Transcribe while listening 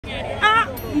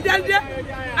ndelde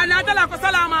anata la ko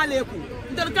salamu alaikum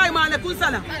ndel kay ma alaikum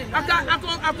salam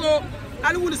ako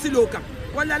alwul siloka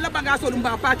wala la bagaso dum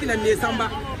ba pakila ne samba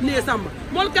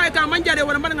mol kay ka manjare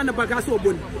wala man ngana bagaso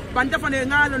bon ban dafa ne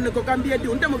ngalon ko Gambia di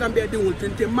unte mo Gambia di wul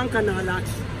tente manka na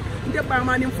lati nde ba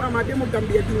ma ni fama de mo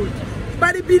Gambia di wul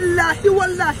bari billahi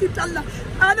wallahi talla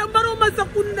Adam Barrow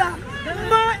masakunda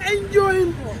ma enjoy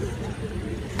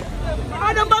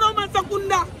Adam Barrow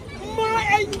masakunda ma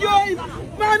enjoy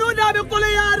mano da be kole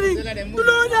yari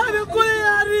tulo da be kole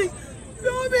yari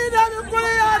do be da be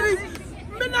kole yari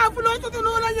mena fulo to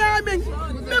no la nyame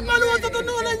me malu to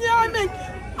no la nyame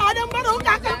Adam Barrow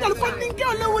ka kan telefon ni ke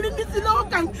le woni disilo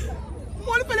kan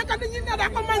mol pele kan ni na da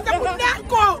ko man sakunda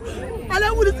ko ala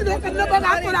wuri sino kan la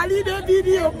baga ko la li de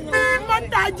video man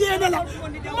ta jene la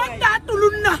man ta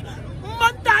tulunna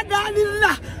man ta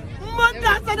dalilla man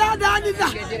ta sada dalilla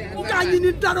ka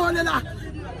ni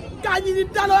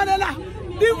tarole la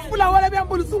di fula wala be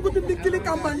ambul sungu di kili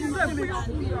kambani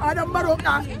Adam Barrow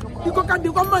ka diko kan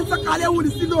diko man sakale wuli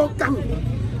sino kan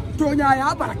to nya ya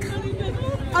baraka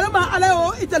alama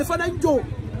alayo i telephone njo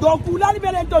do kulali be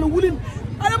len ton wulin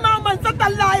alama man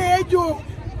sakalla ye jo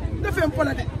defem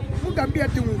pola de mu Gambia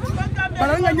diwu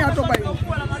bara nga nyaato bay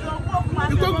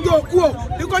diko do ko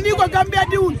diko ni ko Gambia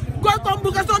diwu ko mbu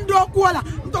ka son do ko la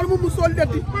tol mu musol de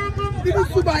di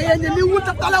suba ye ni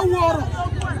wuta tala woro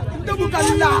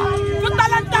Tabukalla,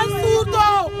 Talantan Suto,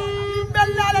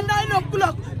 Bella 9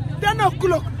 o'clock, 10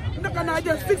 o'clock,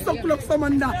 Nakanaja 6 o'clock,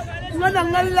 Samanda,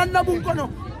 Nangalanda Bunkono,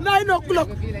 9 o'clock,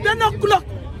 10 o'clock,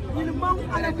 in Mount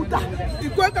Alabuta, the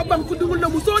Quaka Bankudu,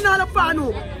 Musona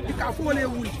Fano, the Cafole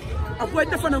Wood,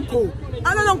 avoid the Fananco,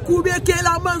 Alan Kube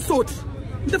Kela Mansot,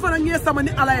 the Fananga Samani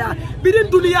Alaya, Bidin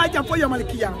Dulia for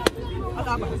Yamalikia.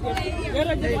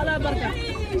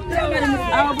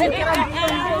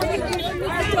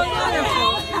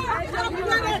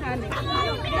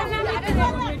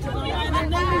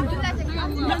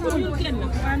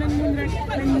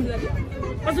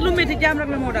 parce que lu metti jam rek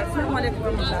la mo dal salaamaaleykum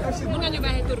mën nga ñu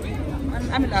bàyyi tur bi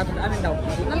amin daw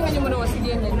nan nga ñu mëna wax ci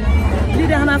yeen li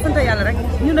de xana sante yalla rek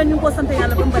ñu dañ ñu ko sante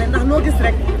yalla ba bari ndax lo gis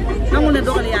rek nangul ne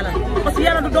dogal yalla parce que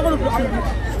yalla du dogalu lu am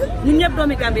ñun ñepp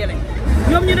doomi Gambia lañ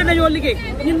ñom ñu dañoo liggéey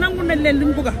ñun nangul nañ leen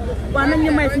luñ bëgg wa nañ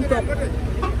ñu may suñu tok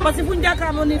parce que buñu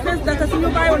jakarlo ni fess daka suñu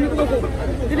bayo ni ko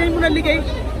dinañ mëna liggéey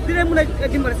dinañ mëna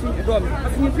dimbal suñu doom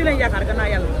parce que ñun fi lañ yaakar gëna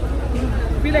yalla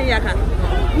fi lañ yaakar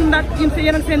ñun nak ñun ci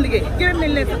yeneen seen liggéey gërëm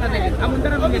nañ leen sax nañ amul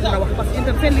dara lu ngeen wax parce que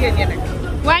ñun seen liggéey ñene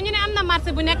wa ñu ne amna marché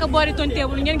bu nekk boori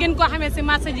tonteewul ngeen gën ko xamé ci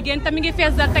marché jigéen tam ngi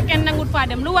fess dal te kenn nangul fa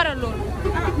dem lu waral lool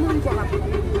mënuñ ko xam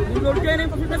lool joy nañ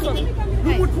ko fi besso lu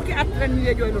mut fukki at ren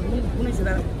ñi joy lool mënuñ ci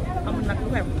dara amul nak lu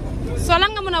xew so la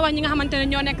nga mëna wax ñi nga xamantene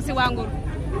ñoo nekk ci wa Ngor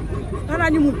xana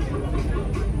ñu mut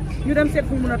ñu dem seet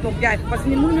fu mëna tok jaay parce que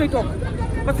ñun mënu ñoy tok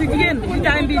parce que jigéen ci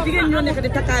time bi jigéen ñoo nekk di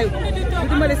takaayu ñu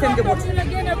dimbale seen njaboot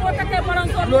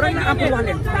loolu rek na am pour wax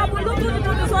leen lu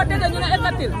tuuti soo déggee ñu ne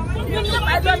étatil ñun ñëpp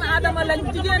ay doomi aadama lañ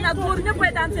jigéen ak góor ñëpp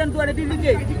ay daan seen doole di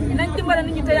liggéey nañ dimbale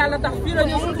nit ñi te yàlla tax fii la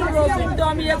ñu suturoo suñ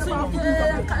doom yi ak suñ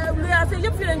luyaase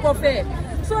yëpp fii lañ ko fee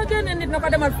soo génnee nit na ko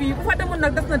demal fii bu fa demul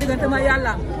nag des na diggante ma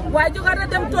yàlla waaye jógar na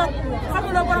dem toog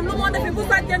xamuloo borom lu moo defi bu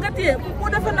sàccee nga téye bu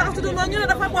defa ndax su dul ñu ne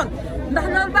dafa bon ndax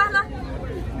loolu baax na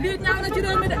lii ñaaw na ci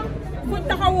réew mi de fuñ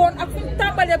taxawoon ak fuñ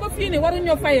tàmbalee ba fii nii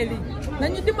waruñoo fayee lii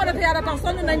nañu dimbale te yàlla tax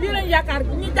sonn nañ lii lañ yaakaar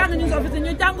ñi jàng ñu office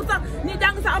ñu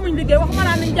jàng sax amuñ liggéey waxuma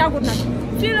naa nañ jàngut nag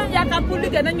fii lañ yaakaar pour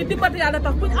liggéey nañu dimbale te yàlla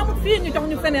tax buñ amul fii ñu jox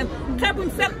ñu feneen xeebuñ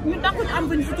fekk ñu dankuñ am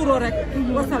buñ suturoo rek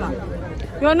wasalaam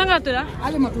yow na nga tudd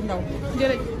Alimatu Ndaw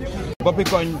jërëjëf boppi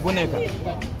koñ bu nekk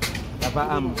dafa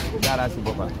am garage si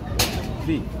boppam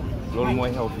fii loolu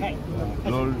mooy xew fii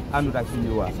loolu àndut ak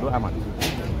suñu waa du amat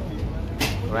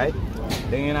right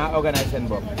da ngeen a organise seen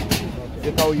bopp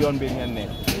si kaw yoon bi ngeen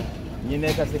nekk ñi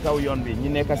nekk si kaw yoon bi ñi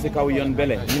nekk si kaw yoon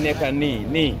bele ñi nekk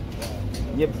nii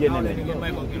ñëpp génne nañ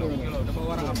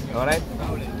all right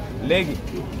léegi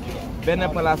benn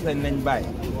place lañ nañ bàyyi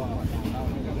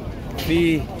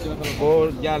fii boo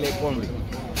jaalee pont bi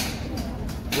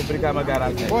bu Brikama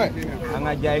garage ne a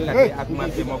nga jaaykat yi ak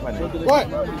marché moo fa ne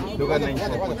dugal nañ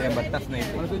foofu dem ba tas nañ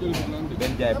ko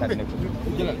benn jaaykat ne ko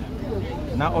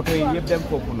na oto yi yëpp dem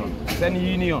foofu noonu seen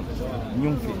union ñu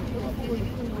ngi fi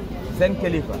seen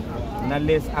kilifa na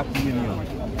lees ak union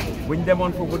buñ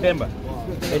demoon foofu demba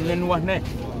dañ leen wax ne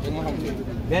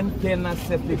benn kenn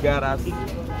chef de garage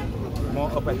moo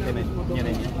ëppal keneen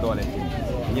ñeneen ñi doole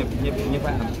ñëpp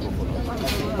ay am foofu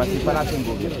parce que place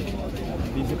ngóob yëpp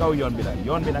fii si kaw yoon bi la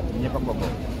yoon bi nag ñëpp a ko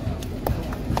bokk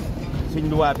suñ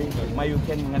luwaa bi mayu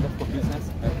kenn nga def ko business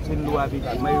suñ luwaa bi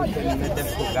mayu kenn nga def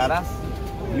ko garage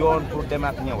yoon pour dem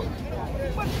ak ñëwal.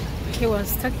 He was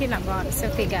talking about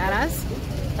safety garage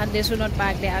and they should not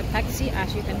park their taxi.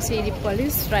 As you can see, the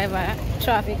police driver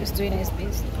traffic is doing his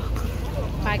best,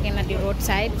 parking at the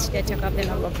roadside. They check up the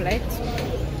number plates.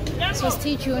 So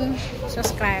stay tuned,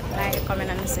 subscribe, like, comment,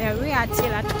 and share. We are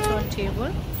still at the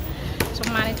turntable. So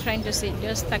man is trying to say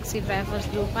just taxi drivers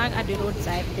do park at the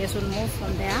roadside. They should move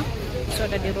from there so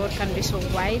that the road can be so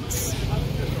wide,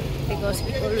 because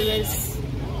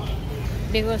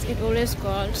it always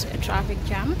causes a traffic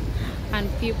jam, and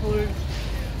people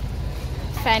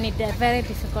find it very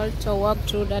difficult to walk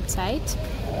through that side,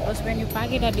 because when you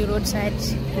park it at the roadside,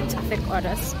 it affects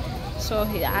others. So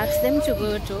he asked them to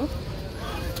go to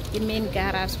the main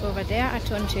garage over there at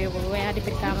turntable where the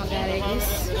Brikama garage is.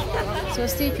 So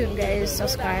stay tuned guys,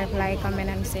 subscribe, like, comment,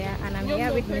 and share. And I'm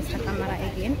here with Mr. Kamara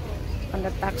again on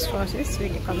the tax forces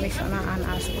with the commissioner and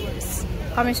our police.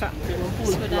 Commissioner.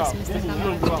 So that's Mr.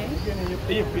 Kamara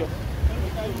today.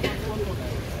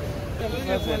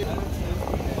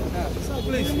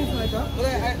 Please.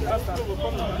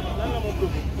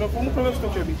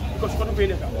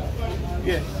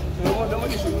 Yes.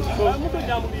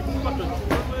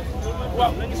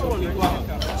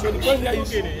 So the point here is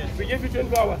we gave you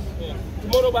 24 hours.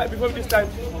 Tomorrow before this time,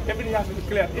 everything has to be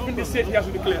cleared. Even the state has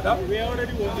to be cleared. Huh? We are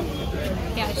already working.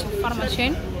 Yeah, it's a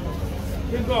pharmacy.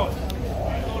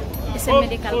 It's a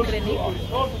medical clinic,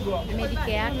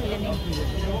 Medicare clinic.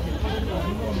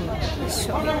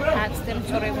 So ask them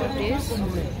to remove this.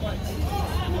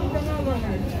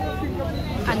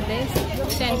 And this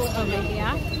sense over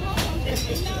here.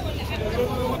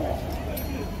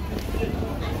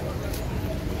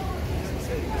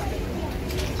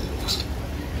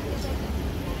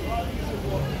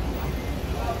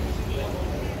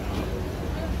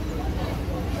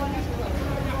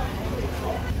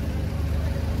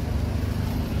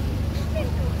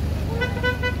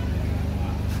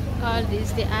 All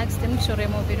this, they asked them to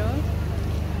remove it all.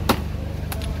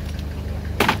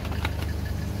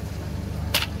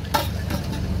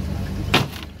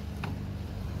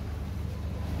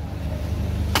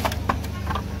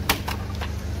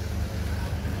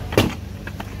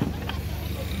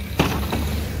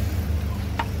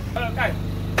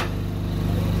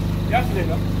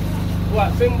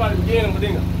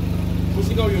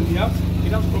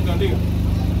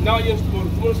 Now you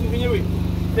tomorrow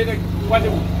take a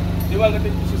whatever. They want to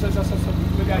take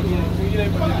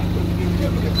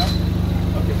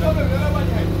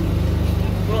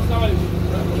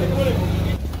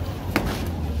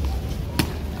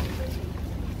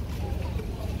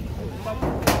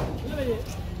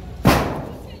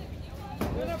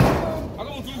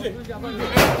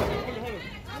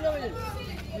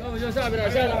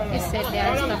He said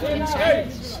there is stuff inside.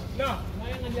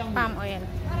 Palm oil.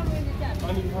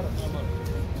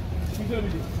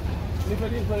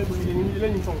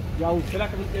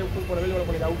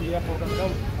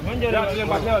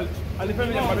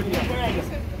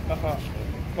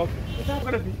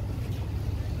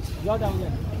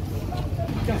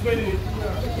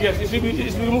 Yes, it's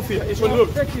removed here. It's on the road.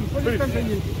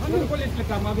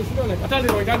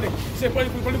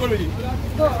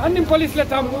 Police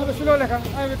let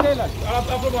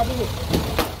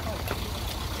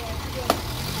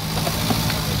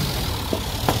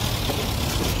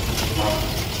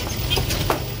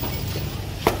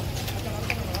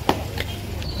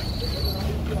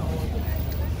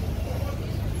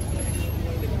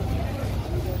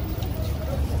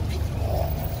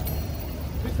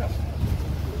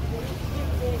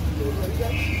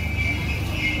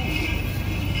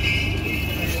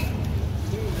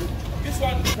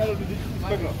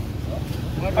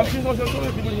I'm sure also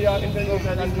people here in the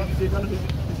and they cannot be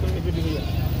here.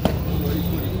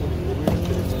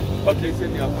 Okay.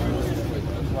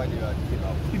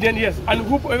 Then yes, and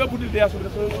whoever put it there should be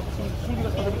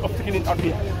responsible of taking it out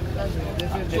here.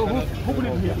 So who put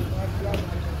it here?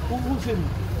 Who said it?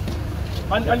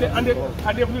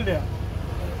 And they put it there.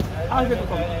 Ask them to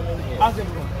come. Ask them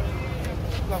to come.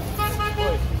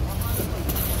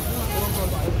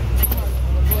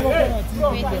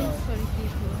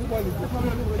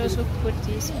 Those who put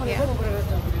this here.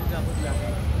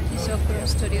 So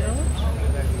close to the road.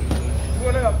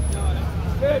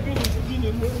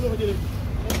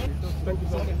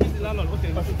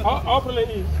 Our problem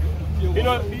is, you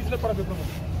know, this is not part of the problem.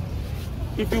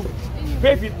 If you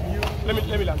pay it, let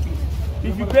me land, please.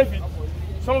 If you pay it,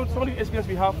 some of the experience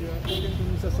we have.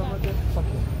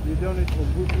 You done it for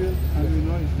goodwill, and you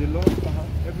know it's the law.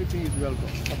 Everything is welcome.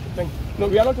 Thank you. No,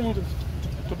 we are not telling you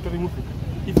to remove it.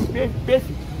 If you pay it,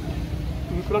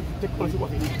 we cannot take ownership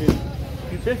of it.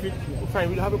 If you pay it, fine,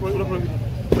 we'll have a problem with it.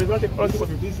 But we cannot take ownership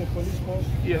of it. This is a police force.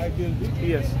 Yes. I build it.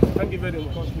 Yes. Thank you very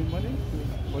much. Cost me money.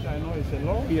 But I know it's a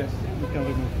law. Yes, you can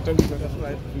remove it. Thank you very much. That's why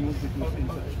I removed it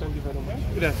inside. Thank you very much.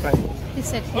 That's fine. He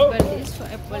said he built this for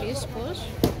a police post.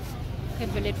 He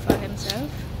built it for himself.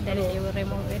 Then he will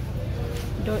remove it.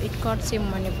 Though it costs him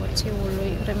money, but he will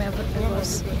remove it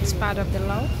because it's part of the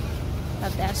law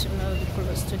that there should not be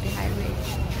close to the highway.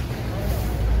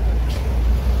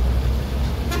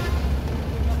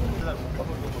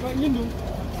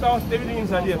 Everything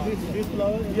inside here.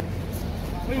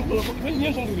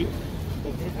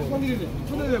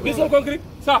 This is concrete,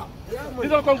 sir. This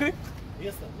is all concrete.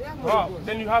 Yes, sir. Wow.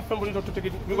 Then you have somebody to take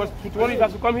it because tomorrow you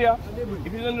have to come here.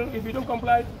 If you don't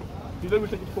comply, you don't will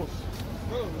take it first.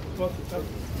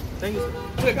 Thank you.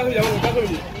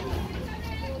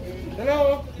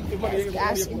 Hello. There's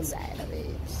gas inside of it.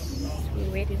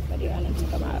 We're waiting for the owner to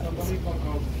come out.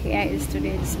 Here is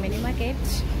today's mini market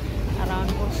around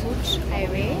Brusubi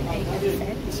highway. I can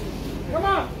set. Come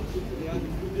on.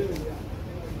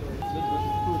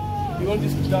 You want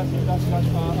this? That's you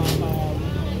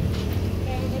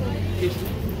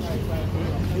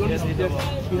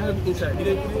have it inside. You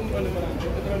didn't on the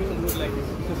road like this.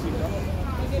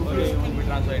 Okay, you will be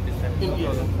transferred this time.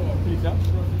 Please,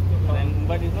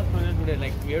 But it's not frozen today.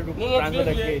 Like we have to transfer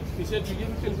the case. He said to give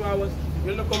it 24 hours. You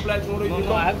will not comply tomorrow.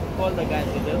 No, I have to call the guys.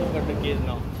 They just got the case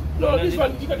now. No, this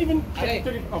one you can even take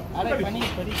it off.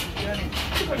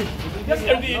 Just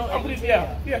empty it. Put it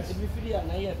here. Yes.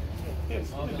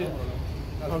 Yes.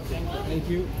 Okay. Thank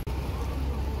you.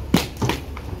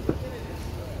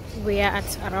 We are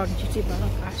at around GT Barrow,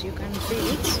 as you can see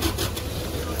it.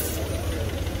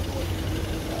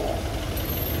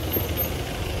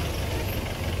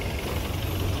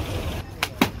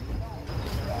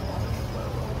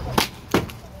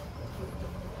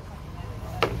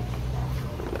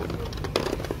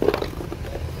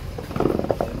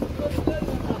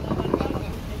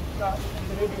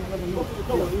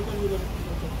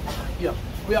 Yeah,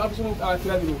 we are also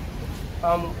clearly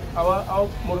our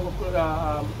mode of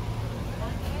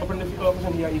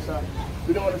operation here is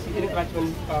we don't want to see any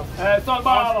classroom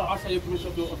outside your permission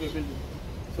of your building.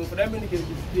 So for that many cases,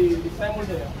 the symbol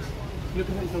there,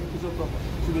 location is not proper.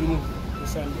 It should be removed.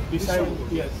 The symbol,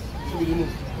 yes, should be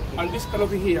removed. And this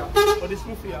canopy here, or this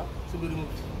roof here, should be removed.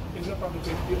 It's not proper. It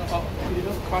is not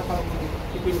part of the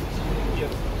equipment.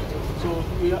 Yes. So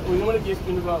we normally give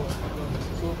 24 hours.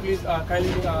 So please kindly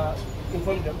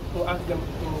inform them or ask them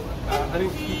to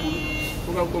arrange people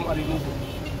who can come and remove them.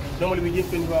 Normally we give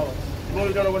 24 hours. Tomorrow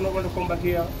you don't want to come back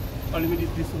here, only we this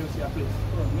distance here, please.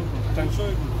 Thank you.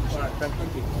 All right, thank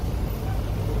you.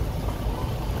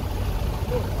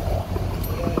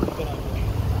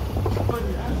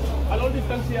 Along this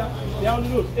distance here, they have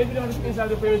look. Everyone is inside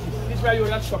the premises. This is where you will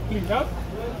not stop, please, huh?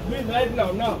 Please, right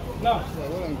now, now.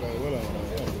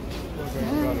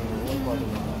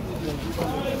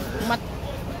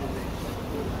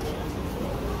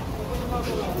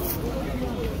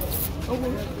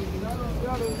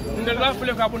 Nda la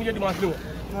fule ka pon yedi maslo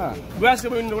ba se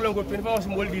bo ndo ko pen fa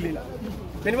mo dili la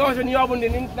pen fa so ni abonde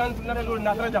ni tan na do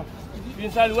na traja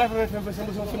bin sal wa fa fa se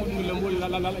mo ndo mbol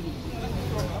la ji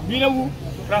bi la wu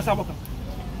rasa baka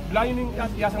la ni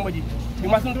ya sa maji ni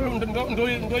mas ndo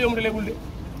yom de legul de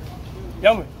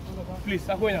yam please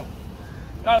akoy na.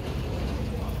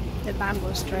 The man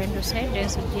was trying to say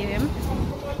there's a GM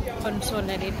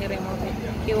consolidated to remove it.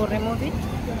 He will remove it.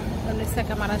 And the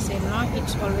camera said no,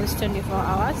 it's always 24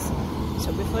 hours.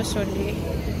 So before Sunday,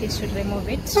 he should remove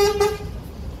it.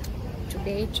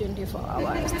 Today, 24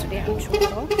 hours. Today and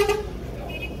tomorrow.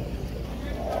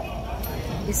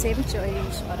 The same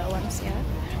choice other ones here.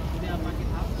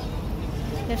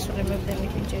 Let's remove them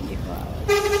within 24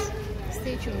 hours.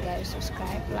 Stay tuned, guys.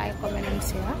 Subscribe, like, comment, and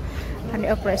share. And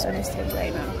the operation is still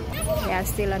going on. We are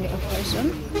still on the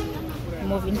operation,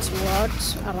 moving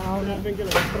towards around the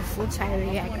food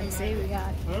highway. I can say we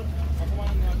are.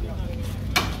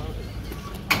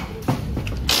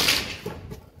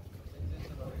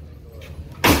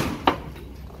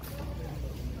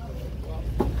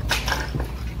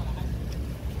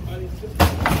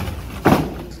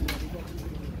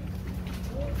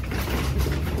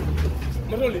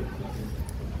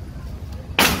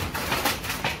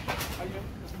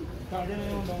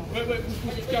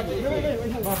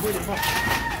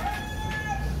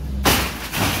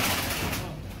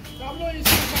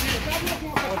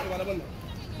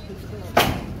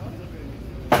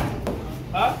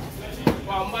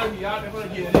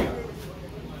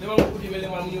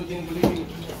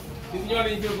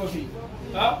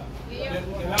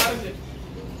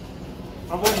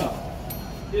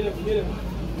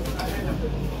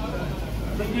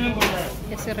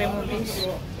 Let's remove this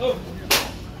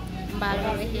ball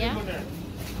over here.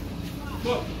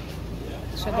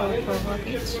 so they will provoke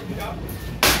it.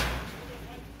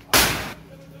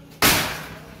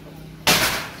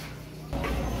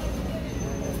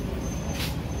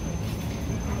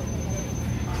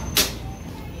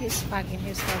 He's parking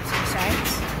his cars inside.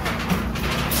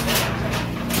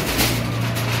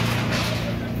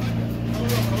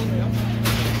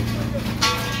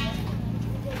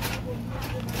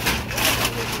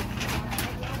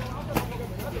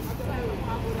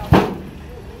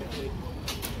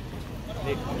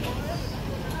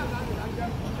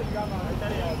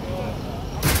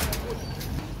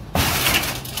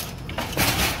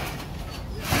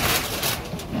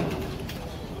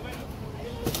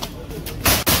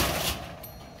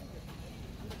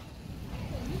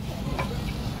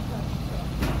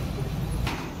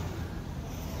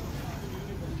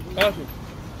 Okay.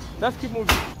 Let's keep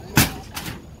moving.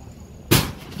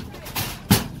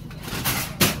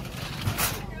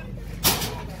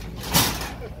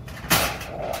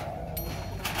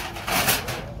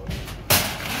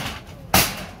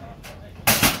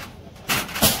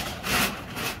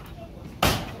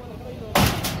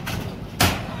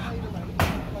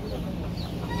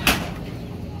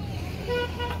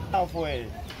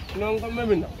 Non kami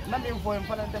min namin fo en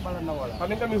fana te bala na wala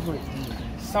kami kami fo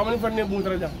samani fanne bu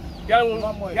tara jam yalla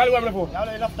wamna fo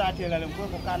yalla lafta te la len ko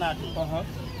kanati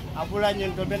abula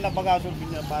nyen to benna bagage bi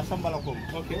ba sambala ko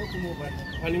okay ko mo ba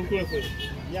hanin ko fo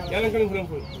yalla kan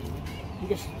fo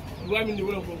because lu amin di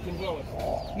wala ko fo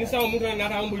ni sama mu tara na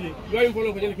ta ambuji lu amin ko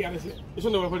nyel ki arrêté iso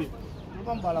ndo wala ko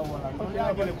bala wala ko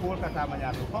ya gele ko ka ta ma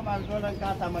nyato ko ma do nan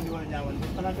ka ta ma di wala nyawon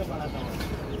fana te bala ta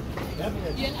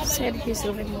Said he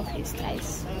will remove his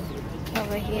ties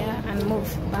over here and move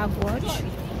backwards.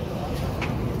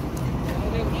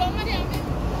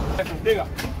 Dengar,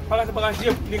 bagasi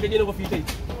yëpp li nga jëne ko fii tey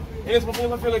yéen sama fu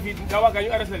nga fekk fii nga waa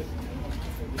ñu arrêté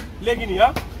léegi nii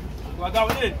ah waa gaaw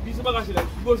déedéet bii sa bagage la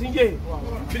góor si njëyee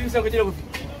bi sa nga jëne ko fii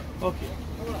ok.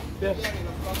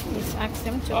 He's asked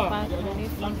them to park away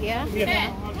from here. You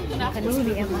can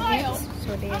see a market,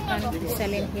 so they can be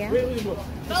selling here. It's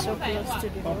so close to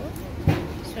the road,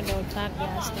 so they'll park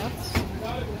their stuff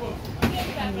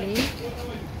and leave.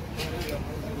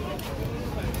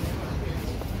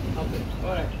 Okay,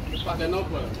 alright. You park there, no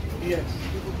problem. Yes.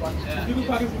 If you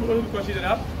park it, you will consider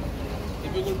that.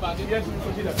 If you park it, yes, you will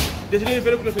consider. There's a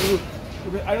very close to the road.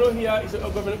 I know here is a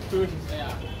government premises,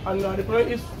 and the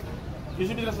problem is. You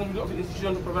should be the responsibility of the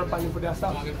institution to provide parking for their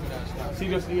staff.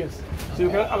 Seriously, yes. So you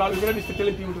cannot allow, you cannot be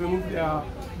telling people to remove their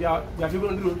vehicle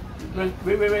on the road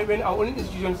when our own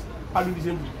institutions are doing the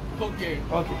same thing. Okay.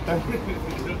 Okay, thank you.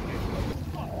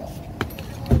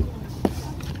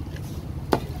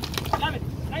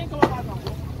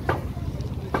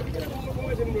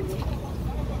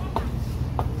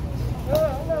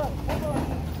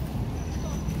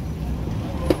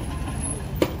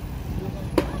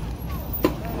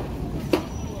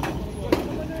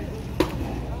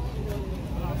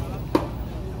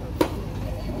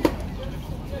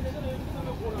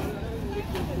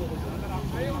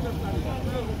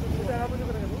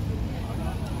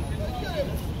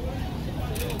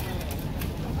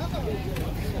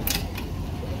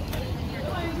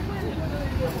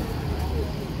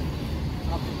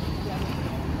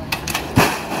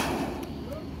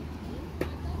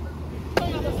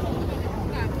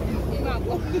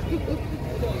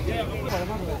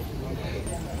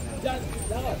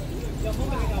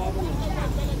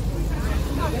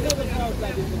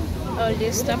 All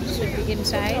these stuff should be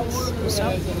inside the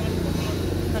shop,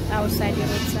 not outside the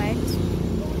roadside.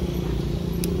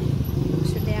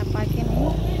 So they are parking in.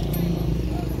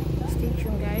 Stay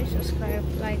tuned, guys. Subscribe,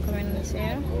 like, comment, and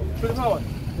share. 24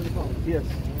 Yes.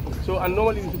 So, and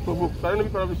normally it's to provoke. So I don't know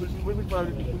if part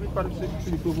of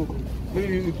the provoke.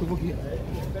 Maybe we provoke here.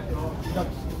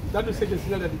 That will say the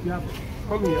signal that if you have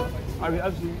come here, I will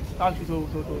ask you to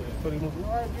remove.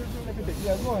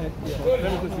 Yeah, go ahead. Yeah.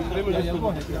 Let me just go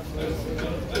ahead.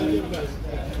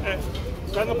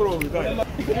 That's no problem. Go ahead.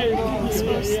 This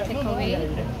was takeaway.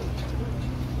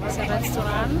 It's a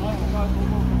restaurant.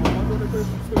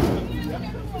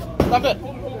 Stop it.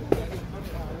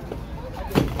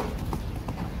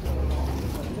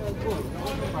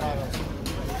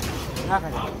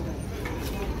 Okay.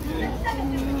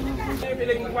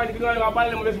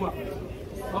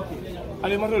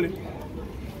 Allez, Marole.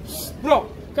 Bro,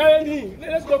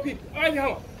 let's go quick.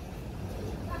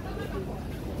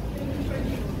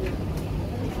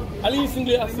 Ali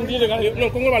single, no,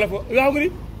 Congo Balafo. You are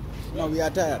hungry? No, we are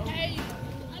tired.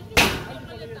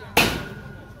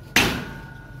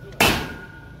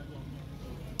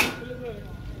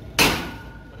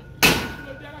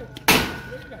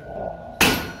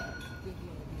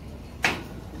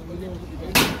 Let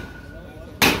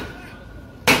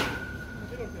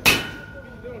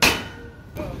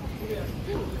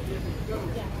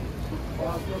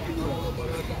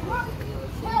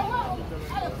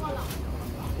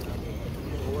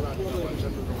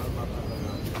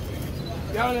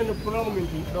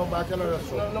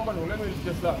me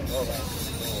just start.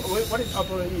 What is our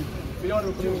problem is? We are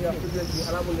looking at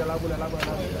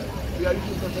we are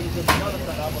using social media.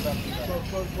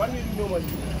 So what we do normally, we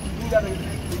do that we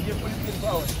give political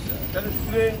power. That is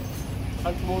today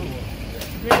and tomorrow.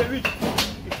 Today the rich,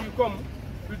 if you come,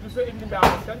 we do say anything by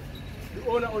ourselves, the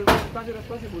owner or the person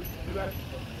responsible.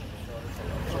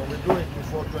 So we do it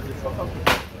before 24. Okay.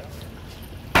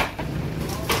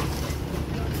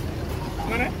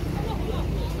 Money?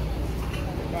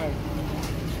 Right.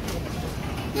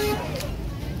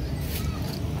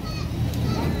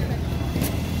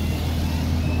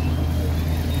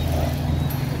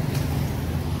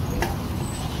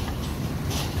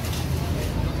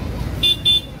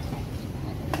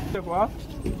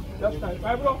 That's fine.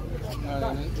 Bye, bro.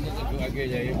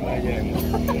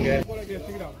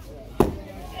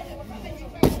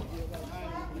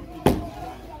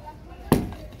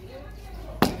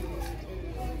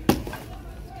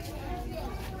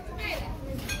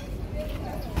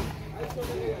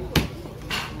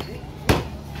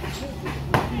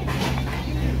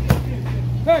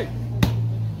 Hey!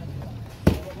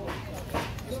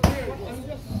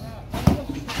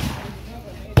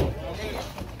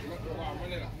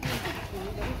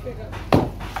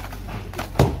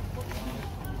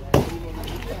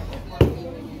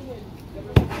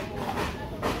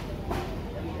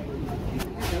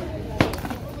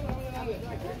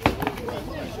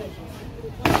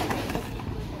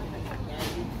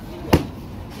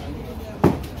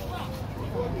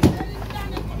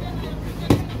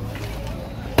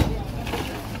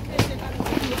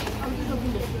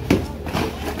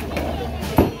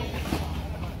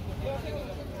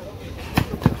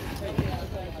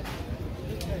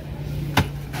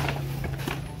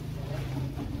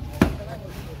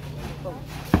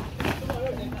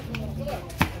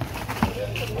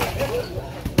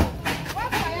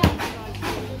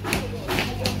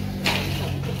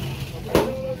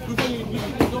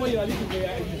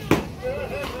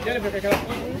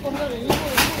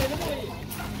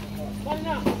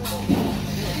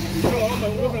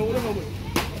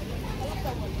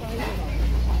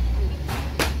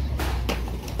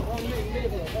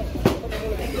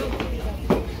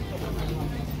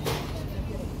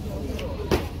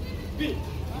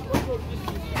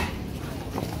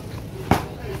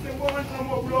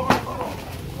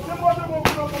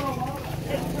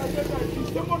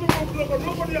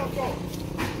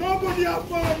 Nobody has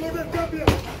power more than Gambia.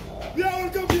 We are all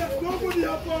Gambians. Nobody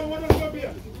has power more than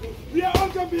Gambia. We are all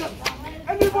Gambians.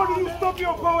 Anybody who stop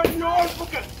your power in your own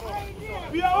pocket.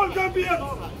 We are all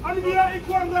Gambians. And we are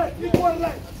equal rights. Equal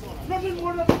rights. Nothing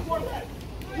more than equal rights.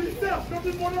 We serve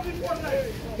nothing more than equal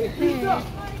rights. We serve.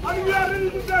 And we are ready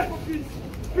to die for peace.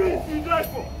 Peace we die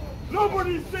for.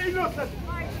 Nobody is saying innocent.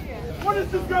 What is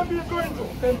this Gambia going to?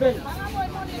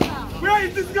 Where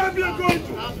is this Gambia going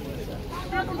to?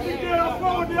 People think they have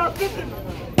power, they are sitting.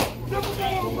 What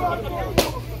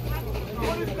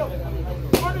is that?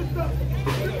 What is that?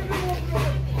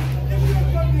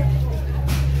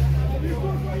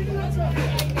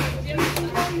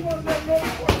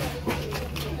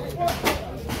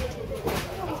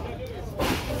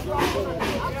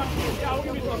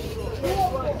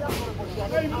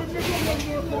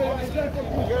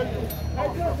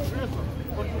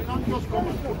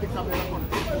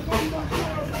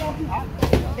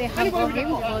 They handled him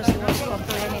because he was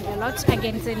complaining a lot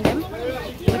against them,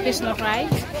 which is not right.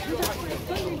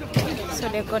 So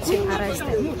they got him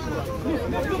arrested.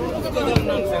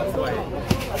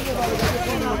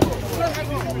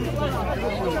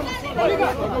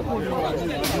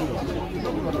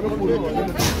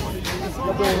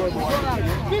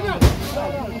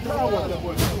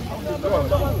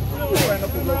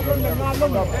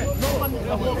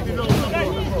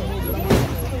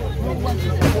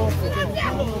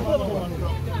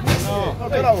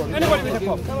 Anybody with a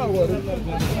pop?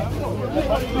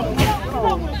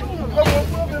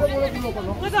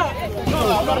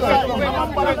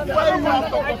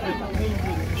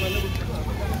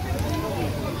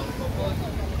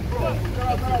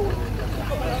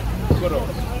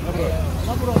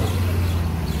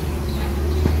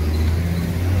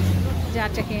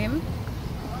 Judge him.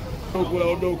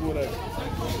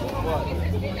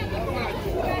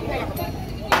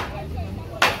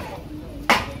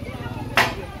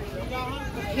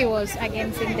 He was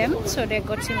against them, so they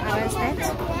got him arrested.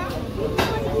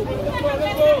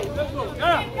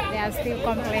 They are still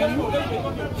complaining.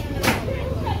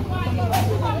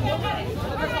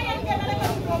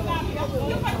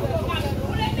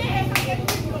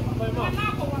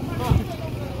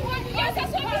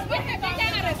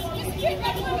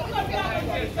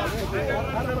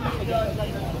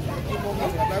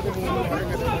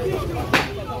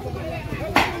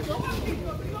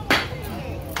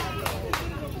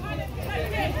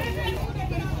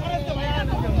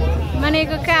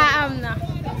 Maniko ka amna.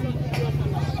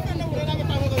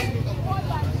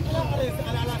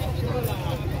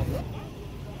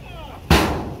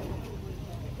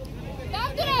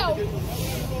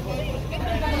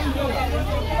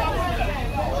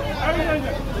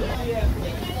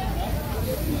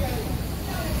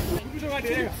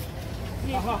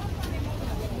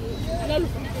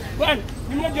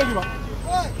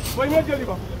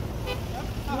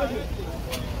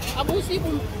 Abu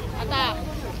sibul ata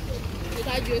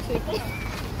kita jose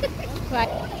Right.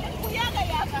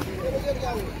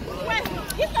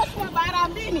 Isa semua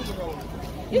barang ini.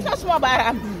 Isa semua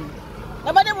barang ini.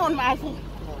 Dama demon maafu.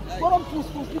 Borom pus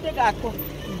di gato.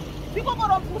 Biko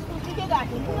borom pus di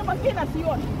gato. Kuna makina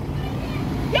siyon.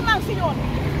 Yemang siyon.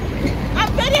 I'm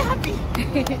very happy.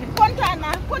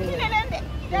 Kontana, continue lende.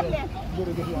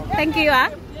 Thank you,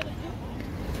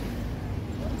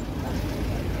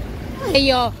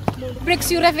 Ayo,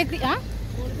 bricks you refit,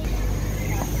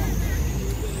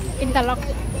 interlock.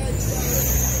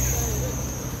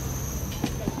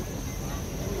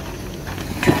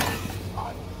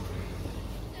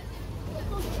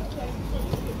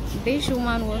 This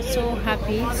woman was so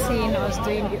happy seeing us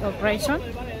doing the operation.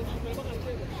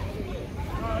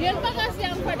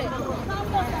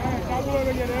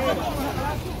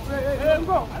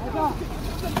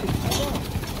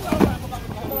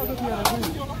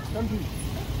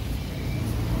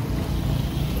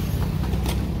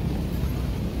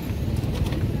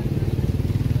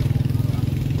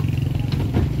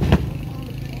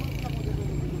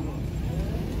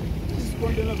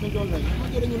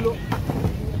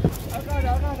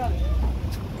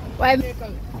 Why?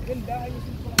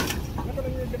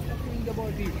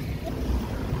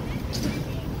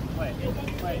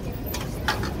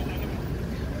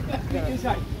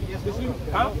 Inside.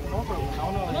 Huh?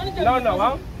 No,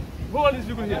 huh? Who are these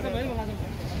people here?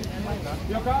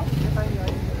 Your car?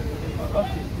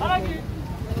 Okay. I like it.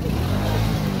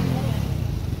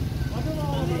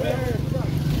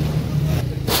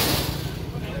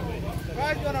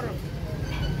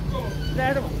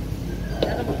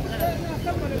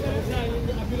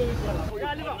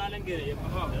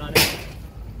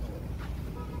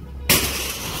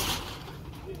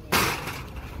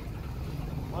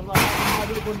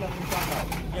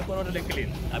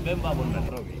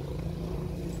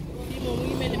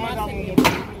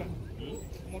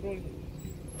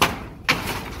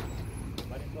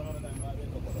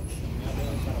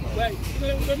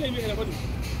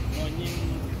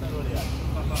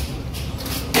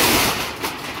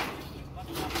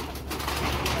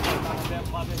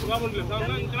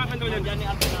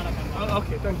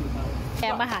 Okay, thank you.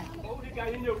 Yeah, Bahar.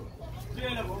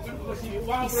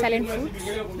 He's selling fruit.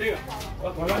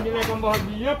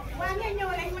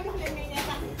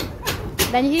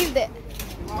 Then he's the.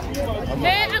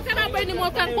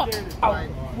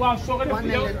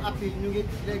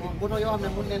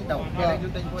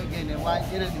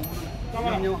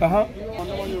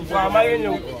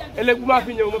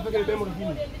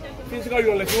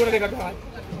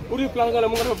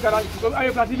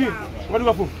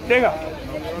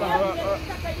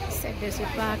 Said they should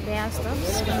park their stuff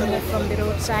from the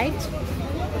roadside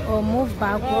or move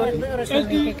backward so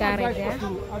they can carry there.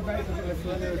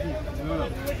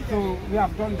 So we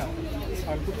have done that.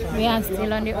 We are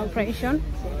still on the operation.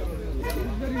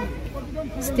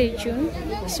 Stay tuned,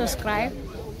 subscribe,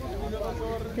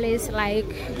 please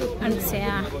like and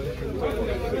share.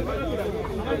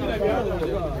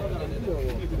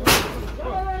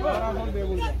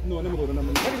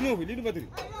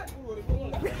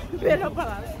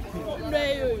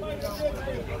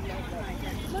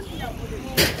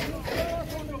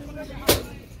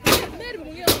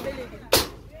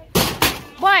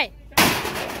 Boy!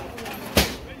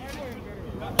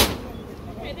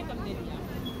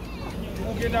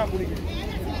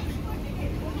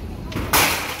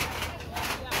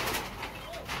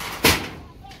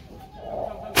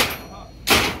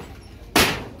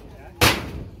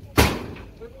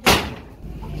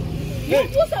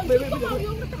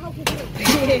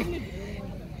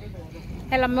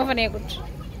 Helm mo fa negut.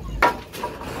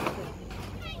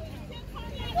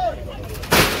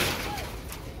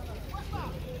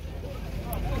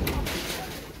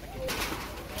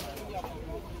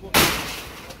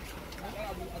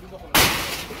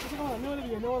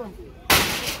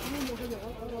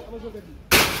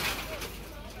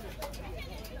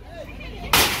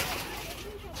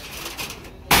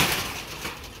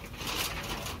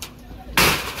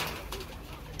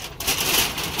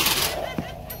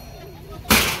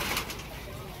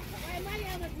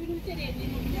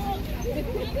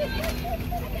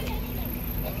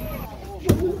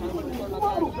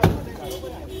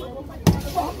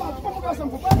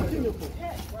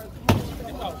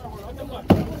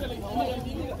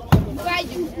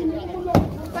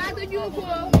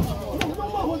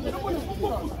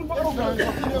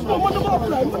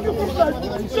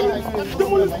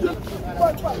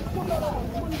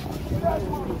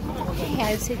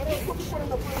 Health,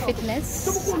 fitness,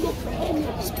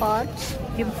 sports,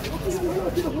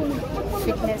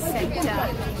 fitness center.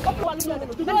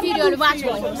 Video watch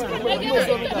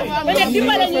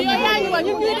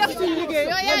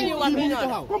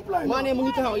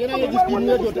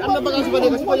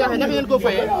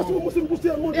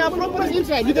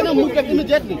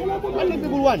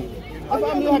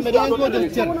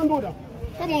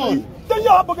Come on. Then you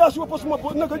have bagage for my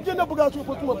boss. No, you have bagage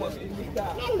for my boss.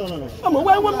 No. I'm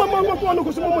why one man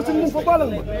go some for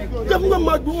balance. Just one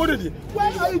man do already.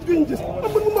 Why are you doing this? I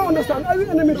don't understand. Are you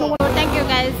enemy? Thank you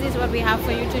guys. This is what we have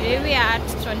for you today. We are at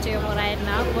Toronto right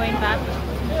now, going back.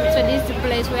 So this is the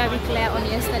place where we cleared on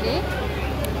yesterday.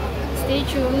 Stay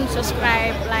tuned,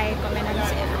 subscribe, like, comment, and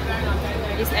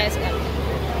share. This is SL.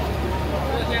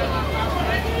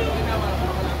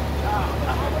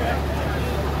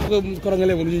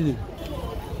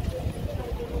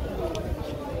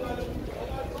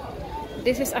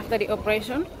 This is after the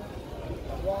operation.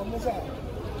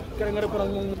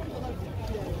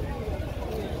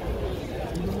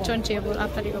 Turntable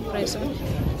after the operation.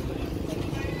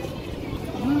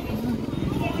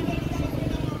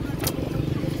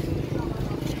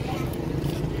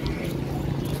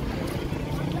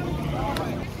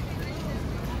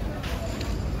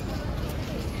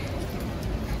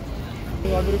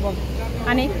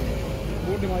 Honey?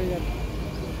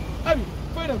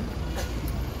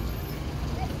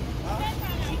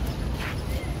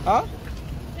 Huh?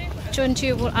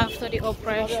 Turntable after the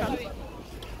operation.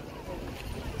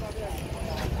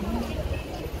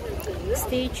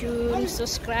 Stay tuned,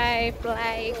 subscribe,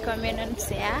 like, comment, and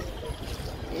share.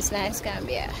 It's nice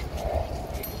Gambia.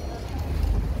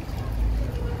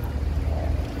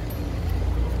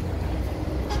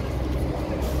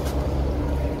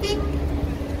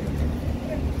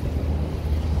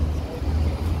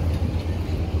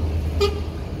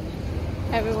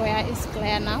 Everywhere is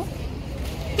clear now.